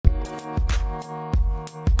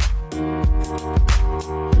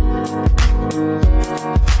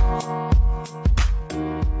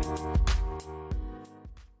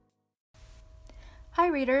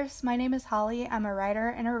readers, my name is Holly. I'm a writer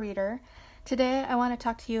and a reader. Today I want to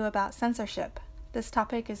talk to you about censorship. This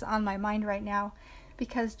topic is on my mind right now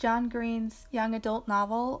because John Green's young adult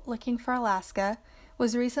novel, Looking for Alaska,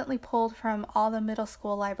 was recently pulled from all the middle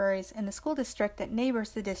school libraries in the school district that neighbors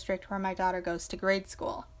the district where my daughter goes to grade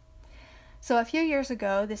school. So a few years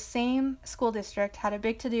ago, this same school district had a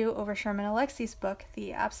big to-do over Sherman Alexie's book,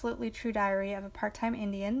 The Absolutely True Diary of a Part-Time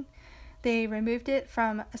Indian. They removed it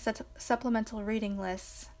from supplemental reading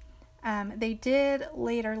lists. They did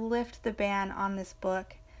later lift the ban on this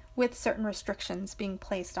book with certain restrictions being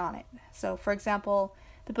placed on it. So, for example,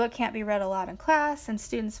 the book can't be read aloud in class, and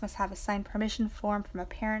students must have a signed permission form from a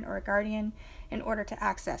parent or a guardian in order to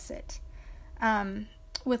access it.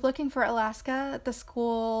 With Looking for Alaska, the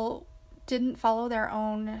school didn't follow their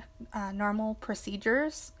own normal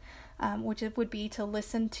procedures, which it would be to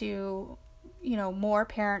listen to more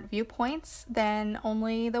parent viewpoints than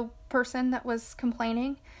only the person that was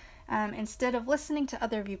complaining. Instead of listening to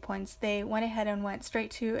other viewpoints, they went ahead and went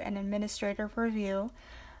straight to an administrative review,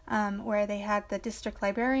 where they had the district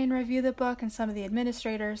librarian review the book and some of the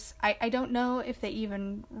administrators. I don't know if they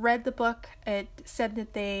even read the book. It said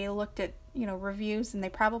that they looked at, reviews, and they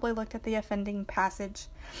probably looked at the offending passage.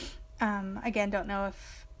 Again, don't know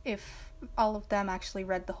if all of them actually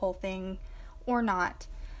read the whole thing or not.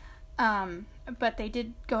 But they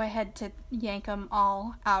did go ahead to yank them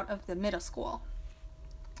all out of the middle school.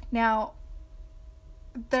 Now,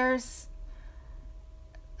 there's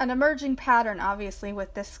an emerging pattern, obviously,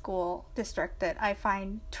 with this school district that I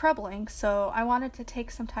find troubling, so I wanted to take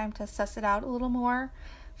some time to suss it out a little more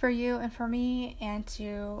for you and for me, and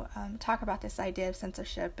to talk about this idea of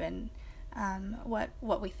censorship and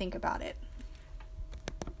what we think about it.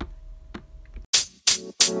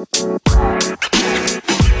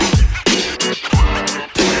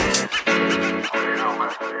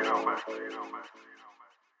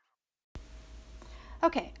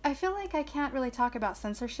 Okay, I feel like I can't really talk about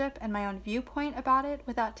censorship and my own viewpoint about it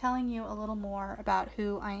without telling you a little more about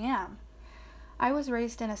who I am. I was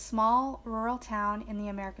raised in a small rural town in the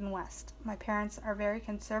American West. My parents are very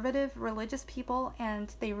conservative, religious people,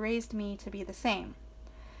 and they raised me to be the same.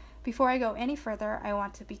 Before I go any further, I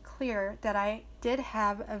want to be clear that I did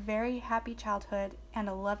have a very happy childhood and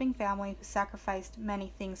a loving family who sacrificed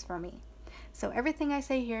many things for me. So everything I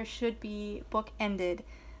say here should be bookended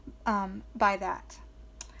by that.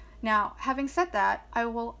 Now, having said that, I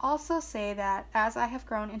will also say that as I have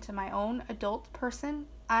grown into my own adult person,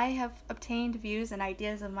 I have obtained views and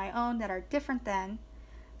ideas of my own that are different than,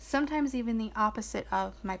 sometimes even the opposite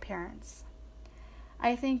of, my parents.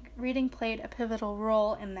 I think reading played a pivotal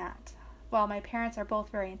role in that. While my parents are both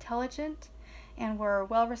very intelligent and were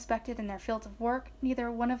well respected in their fields of work,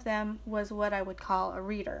 neither one of them was what I would call a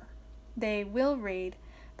reader. They will read,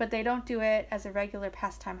 but they don't do it as a regular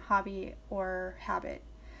pastime, hobby, or habit.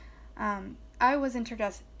 I was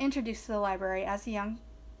introduced to the library as a young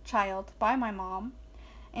child by my mom,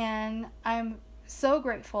 and I'm so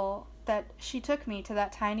grateful that she took me to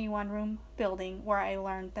that tiny one-room building where I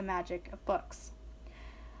learned the magic of books.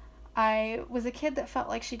 I was a kid that felt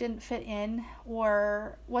like she didn't fit in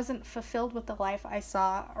or wasn't fulfilled with the life I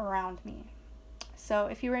saw around me. So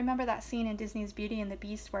if you remember that scene in Disney's Beauty and the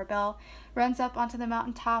Beast where Belle runs up onto the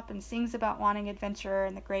mountaintop and sings about wanting adventure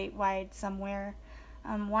in the great wide somewhere,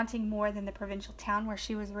 wanting more than the provincial town where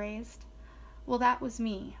she was raised, well, that was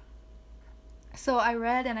me. So I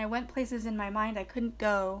read and I went places in my mind I couldn't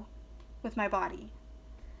go with my body.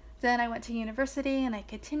 Then I went to university and I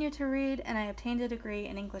continued to read, and I obtained a degree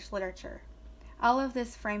in English literature. All of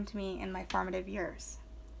this framed me in my formative years.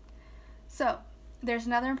 So, there's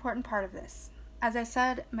another important part of this. As I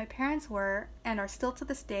said, my parents were, and are still to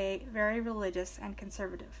this day, very religious and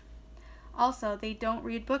conservative. Also, they don't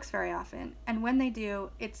read books very often, and when they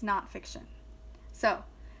do, it's not fiction. So,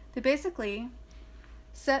 they basically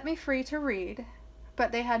set me free to read,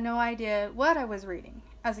 but they had no idea what I was reading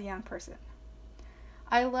as a young person.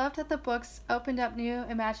 I loved that the books opened up new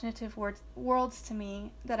imaginative worlds to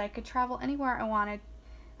me, that I could travel anywhere I wanted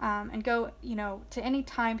and go, to any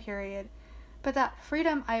time period. But that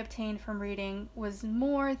freedom I obtained from reading was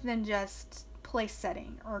more than just place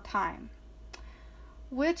setting or time.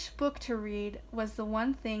 Which book to read was the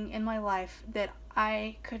one thing in my life that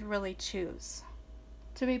I could really choose.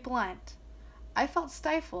 To be blunt, I felt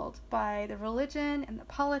stifled by the religion and the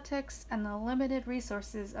politics and the limited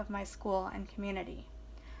resources of my school and community.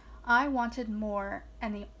 I wanted more,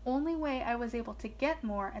 and the only way I was able to get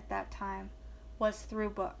more at that time was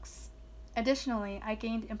through books. Additionally, I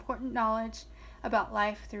gained important knowledge about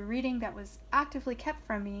life through reading that was actively kept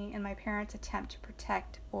from me in my parents' attempt to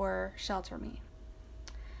protect or shelter me.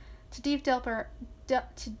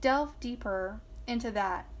 To delve deeper into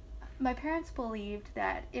that, my parents believed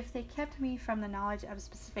that if they kept me from the knowledge of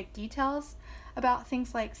specific details about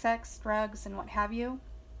things like sex, drugs, and what have you,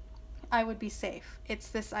 I would be safe. It's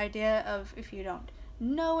this idea of if you don't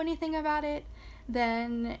know anything about it,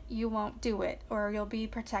 then you won't do it, or you'll be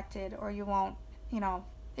protected, or you won't,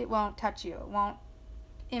 it won't touch you, it won't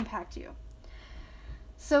impact you.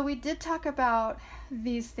 So we did talk about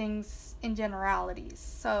these things in generalities.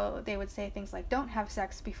 So they would say things like, don't have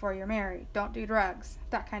sex before you're married, don't do drugs,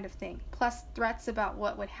 that kind of thing. Plus threats about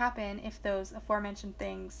what would happen if those aforementioned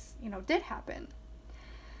things, did happen.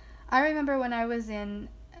 I remember when I was in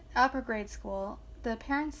upper grade school, the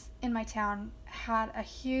parents in my town had a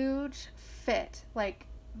huge fit, like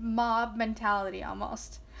mob mentality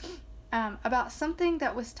almost, about something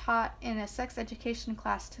that was taught in a sex education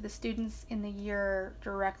class to the students in the year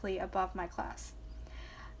directly above my class.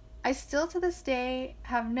 I still to this day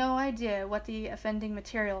have no idea what the offending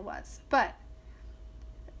material was, but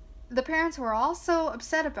the parents were all so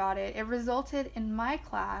upset about it, it resulted in my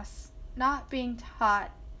class not being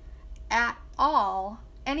taught at all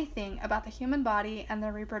anything about the human body and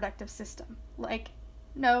the reproductive system. Like,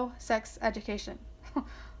 no sex education.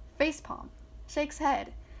 Facepalm. Shakes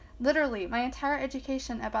head. Literally, my entire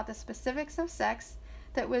education about the specifics of sex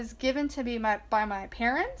that was given to me by my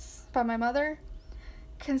parents, by my mother,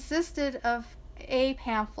 consisted of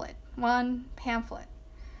one pamphlet.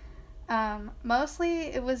 Mostly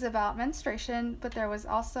it was about menstruation, but there was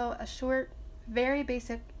also a short, very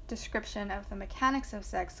basic description of the mechanics of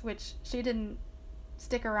sex, which she didn't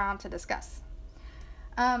stick around to discuss.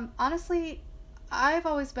 Honestly, I've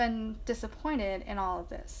always been disappointed in all of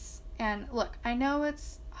this. And look, I know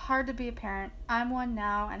it's hard to be a parent. I'm one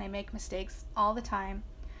now, and I make mistakes all the time.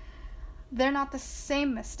 They're not the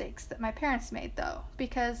same mistakes that my parents made, though,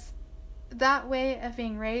 because that way of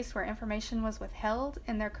being raised where information was withheld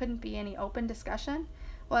and there couldn't be any open discussion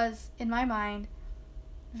was, in my mind,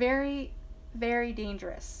 very, very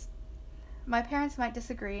dangerous. My parents might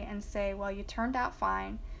disagree and say, well, you turned out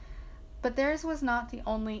fine, but theirs was not the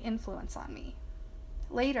only influence on me.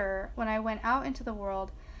 Later, when I went out into the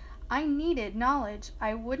world, I needed knowledge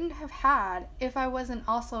I wouldn't have had if I wasn't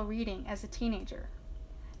also reading as a teenager.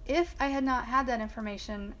 If I had not had that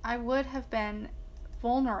information, I would have been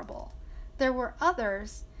vulnerable. There were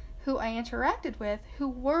others who I interacted with who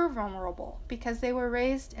were vulnerable because they were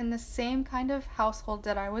raised in the same kind of household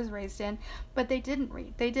that I was raised in, but they didn't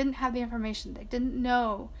read. They didn't have the information. They didn't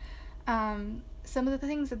know some of the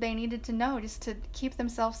things that they needed to know just to keep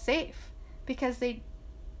themselves safe because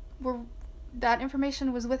that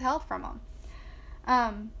information was withheld from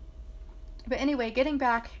them. But anyway, getting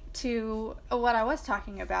back to what I was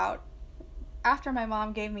talking about, after my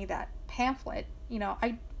mom gave me that pamphlet,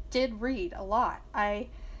 I did read a lot. I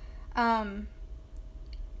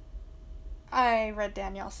read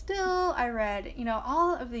Danielle Still. I read,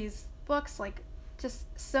 all of these books, like just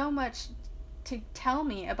so much to tell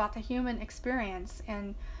me about the human experience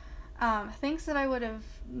and things that I would have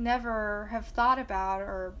never have thought about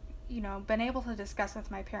or, been able to discuss with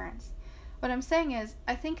my parents. What I'm saying is,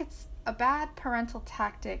 I think it's a bad parental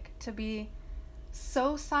tactic to be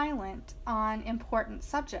so silent on important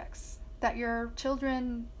subjects that your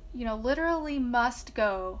children, literally must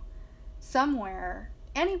go somewhere,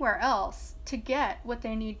 anywhere else to get what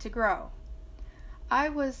they need to grow. I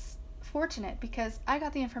was fortunate because I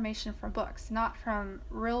got the information from books, not from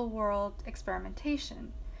real world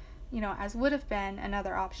experimentation, as would have been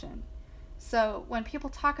another option. So when people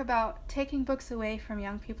talk about taking books away from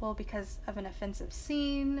young people because of an offensive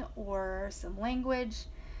scene or some language,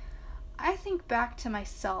 I think back to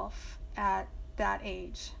myself at that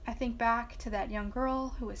age. I think back to that young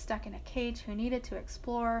girl who was stuck in a cage, who needed to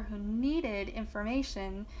explore, who needed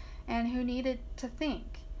information, and who needed to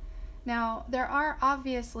think. Now, there are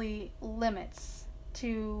obviously limits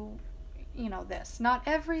to, this. Not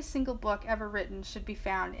every single book ever written should be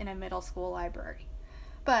found in a middle school library.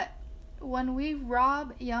 But when we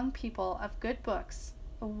rob young people of good books,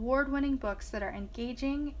 award-winning books that are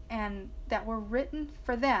engaging and that were written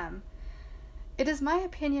for them, it is my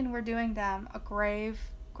opinion we're doing them a grave,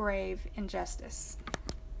 grave injustice.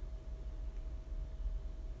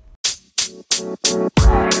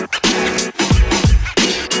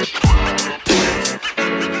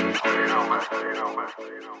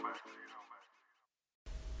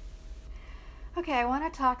 Okay, I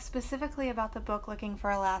want to talk specifically about the book Looking for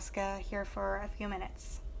Alaska here for a few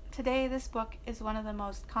minutes. Today, this book is one of the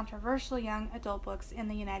most controversial young adult books in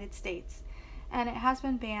the United States, and it has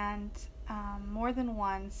been banned more than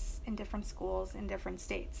once in different schools in different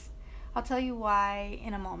states. I'll tell you why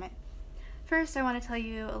in a moment. First, I want to tell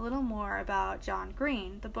you a little more about John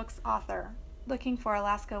Green, the book's author. Looking for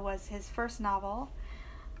Alaska was his first novel,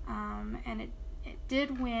 and it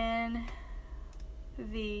did win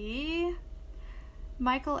the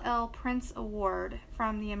Michael L. Prince Award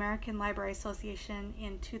from the American Library Association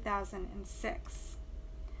in 2006.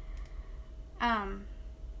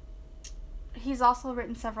 He's also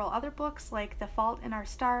written several other books like The Fault in Our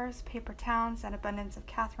Stars, Paper Towns, and Abundance of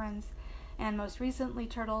Catherines, and most recently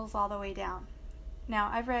Turtles All the Way Down. Now,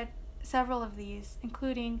 I've read several of these,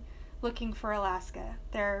 including Looking for Alaska.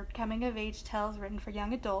 They're coming-of-age tales written for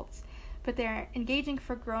young adults, but they're engaging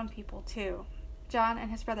for grown people too. John and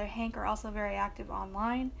his brother Hank are also very active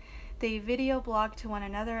online. They video blog to one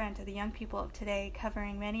another and to the young people of today,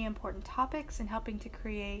 covering many important topics and helping to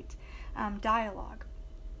create dialogue.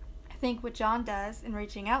 I think what John does in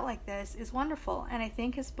reaching out like this is wonderful, and I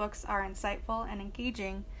think his books are insightful and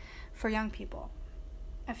engaging for young people.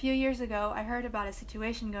 A few years ago, I heard about a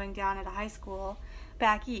situation going down at a high school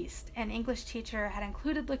back east. An English teacher had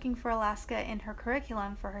included Looking for Alaska in her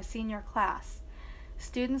curriculum for her senior class.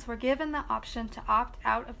 Students were given the option to opt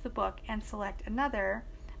out of the book and select another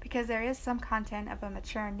because there is some content of a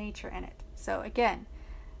mature nature in it. So again,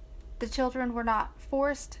 the children were not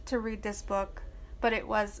forced to read this book, but it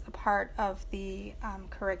was a part of the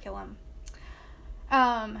curriculum.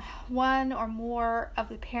 One or more of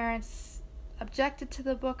the parents objected to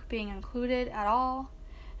the book being included at all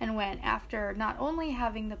and went after not only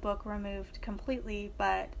having the book removed completely,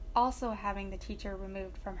 but also having the teacher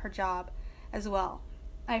removed from her job as well.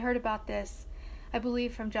 I heard about this, I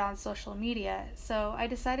believe, from John's social media, so I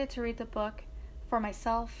decided to read the book for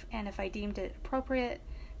myself, and if I deemed it appropriate,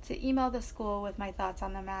 to email the school with my thoughts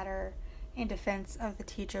on the matter in defense of the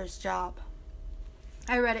teacher's job.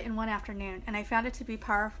 I read it in one afternoon, and I found it to be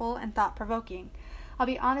powerful and thought-provoking. I'll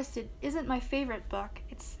be honest, it isn't my favorite book.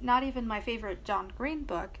 It's not even my favorite John Green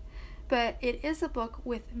book, but it is a book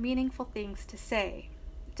with meaningful things to say.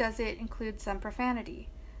 Does it include some profanity?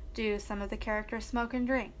 Do some of the characters smoke and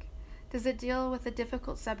drink? Does it deal with the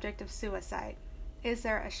difficult subject of suicide? Is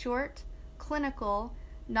there a short, clinical,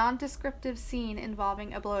 non-descriptive scene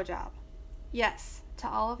involving a blowjob? Yes, to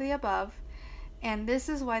all of the above, and this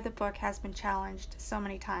is why the book has been challenged so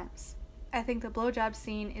many times. I think the blowjob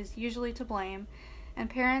scene is usually to blame, and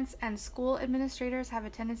parents and school administrators have a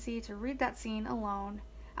tendency to read that scene alone,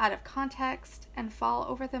 out of context, and fall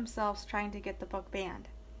over themselves trying to get the book banned.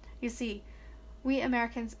 You see, we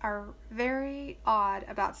Americans are very odd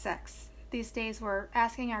about sex. These days we're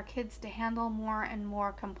asking our kids to handle more and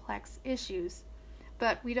more complex issues,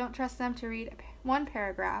 but we don't trust them to read one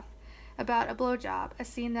paragraph about a blowjob, a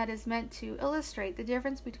scene that is meant to illustrate the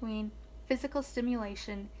difference between physical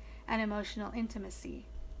stimulation and emotional intimacy.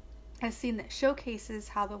 A scene that showcases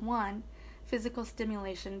how the one, physical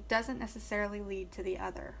stimulation, doesn't necessarily lead to the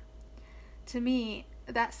other. To me,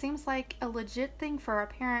 that seems like a legit thing for a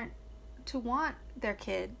parent to want their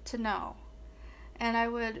kid to know. And I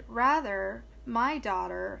would rather my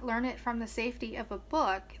daughter learn it from the safety of a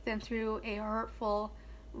book than through a hurtful,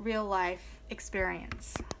 real-life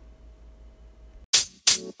experience.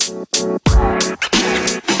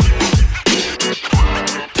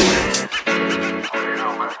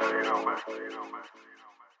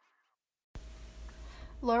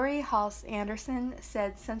 Laurie Halse Anderson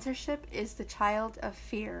said censorship is the child of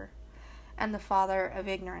fear and the father of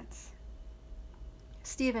ignorance.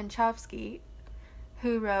 Stephen Chbosky,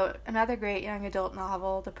 who wrote another great young adult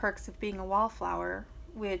novel, The Perks of Being a Wallflower,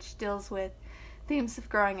 which deals with themes of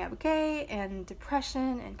growing up gay and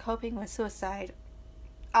depression and coping with suicide,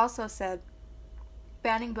 also said,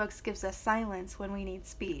 banning books gives us silence when we need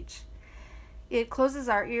speech. It closes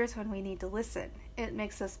our ears when we need to listen. It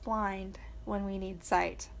makes us blind when we need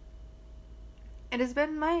sight. It has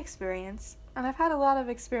been my experience, and I've had a lot of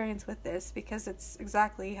experience with this because it's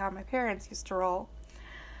exactly how my parents used to roll.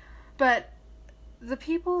 But the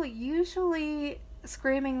people usually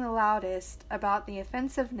screaming the loudest about the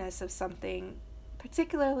offensiveness of something,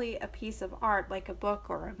 particularly a piece of art like a book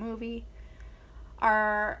or a movie,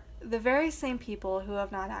 are the very same people who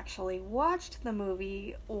have not actually watched the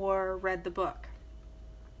movie or read the book.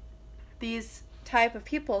 These type of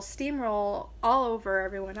people steamroll all over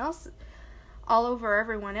everyone else,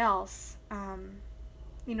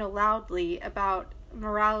 loudly about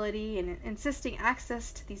morality and insisting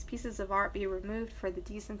access to these pieces of art be removed for the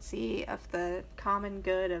decency of the common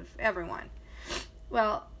good of everyone.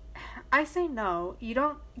 Well, I say no. You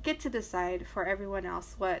don't get to decide for everyone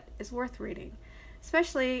else what is worth reading,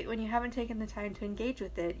 especially when you haven't taken the time to engage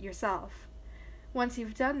with it yourself. Once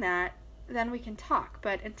you've done that, then we can talk,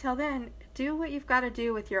 but until then, do what you've got to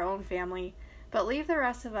do with your own family, but leave the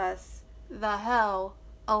rest of us the hell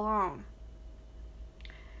alone.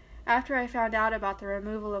 After I found out about the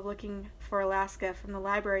removal of Looking for Alaska from the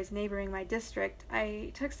libraries neighboring my district,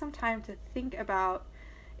 I took some time to think about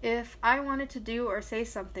if I wanted to do or say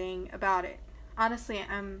something about it. Honestly,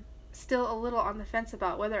 I'm still a little on the fence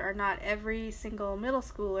about whether or not every single middle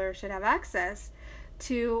schooler should have access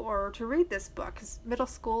to or to read this book, because middle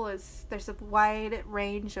school there's a wide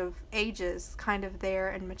range of ages kind of there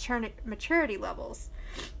and maturity levels.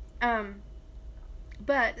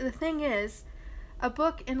 But the thing is, a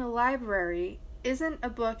book in a library isn't a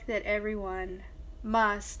book that everyone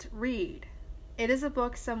must read. It is a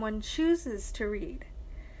book someone chooses to read,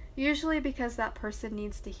 usually because that person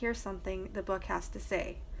needs to hear something the book has to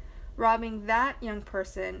say. Robbing that young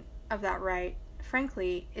person of that right,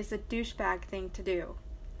 frankly, is a douchebag thing to do.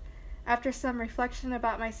 After some reflection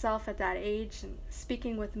about myself at that age, and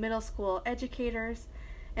speaking with middle school educators,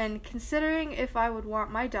 and considering if I would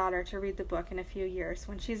want my daughter to read the book in a few years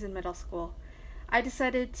when she's in middle school, I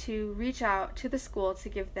decided to reach out to the school to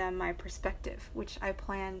give them my perspective, which I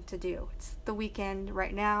plan to do. It's the weekend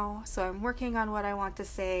right now, so I'm working on what I want to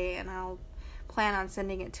say, and I'll plan on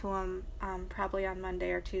sending it to them probably on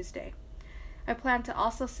Monday or Tuesday. I plan to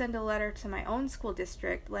also send a letter to my own school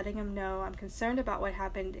district letting them know I'm concerned about what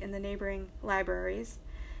happened in the neighboring libraries,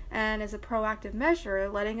 and as a proactive measure,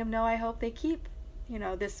 letting them know I hope they keep,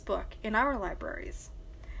 this book in our libraries.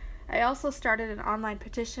 I also started an online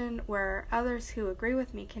petition where others who agree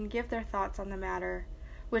with me can give their thoughts on the matter,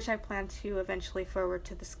 which I plan to eventually forward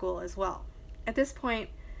to the school as well. At this point,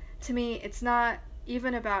 to me, it's not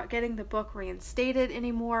even about getting the book reinstated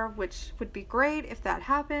anymore, which would be great if that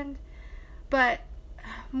happened, but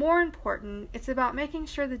more important, it's about making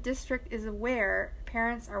sure the district is aware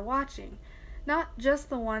parents are watching, not just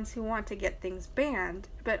the ones who want to get things banned,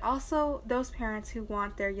 but also those parents who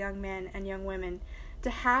want their young men and young women to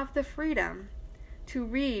have the freedom to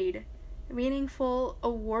read meaningful,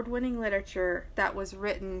 award-winning literature that was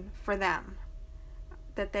written for them,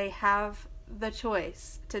 that they have the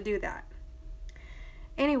choice to do that.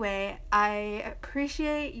 Anyway, I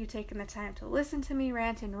appreciate you taking the time to listen to me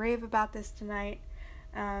rant and rave about this tonight.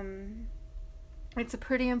 It's a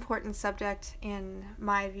pretty important subject in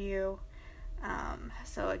my view.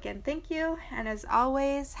 So again, thank you, and as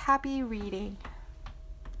always, happy reading.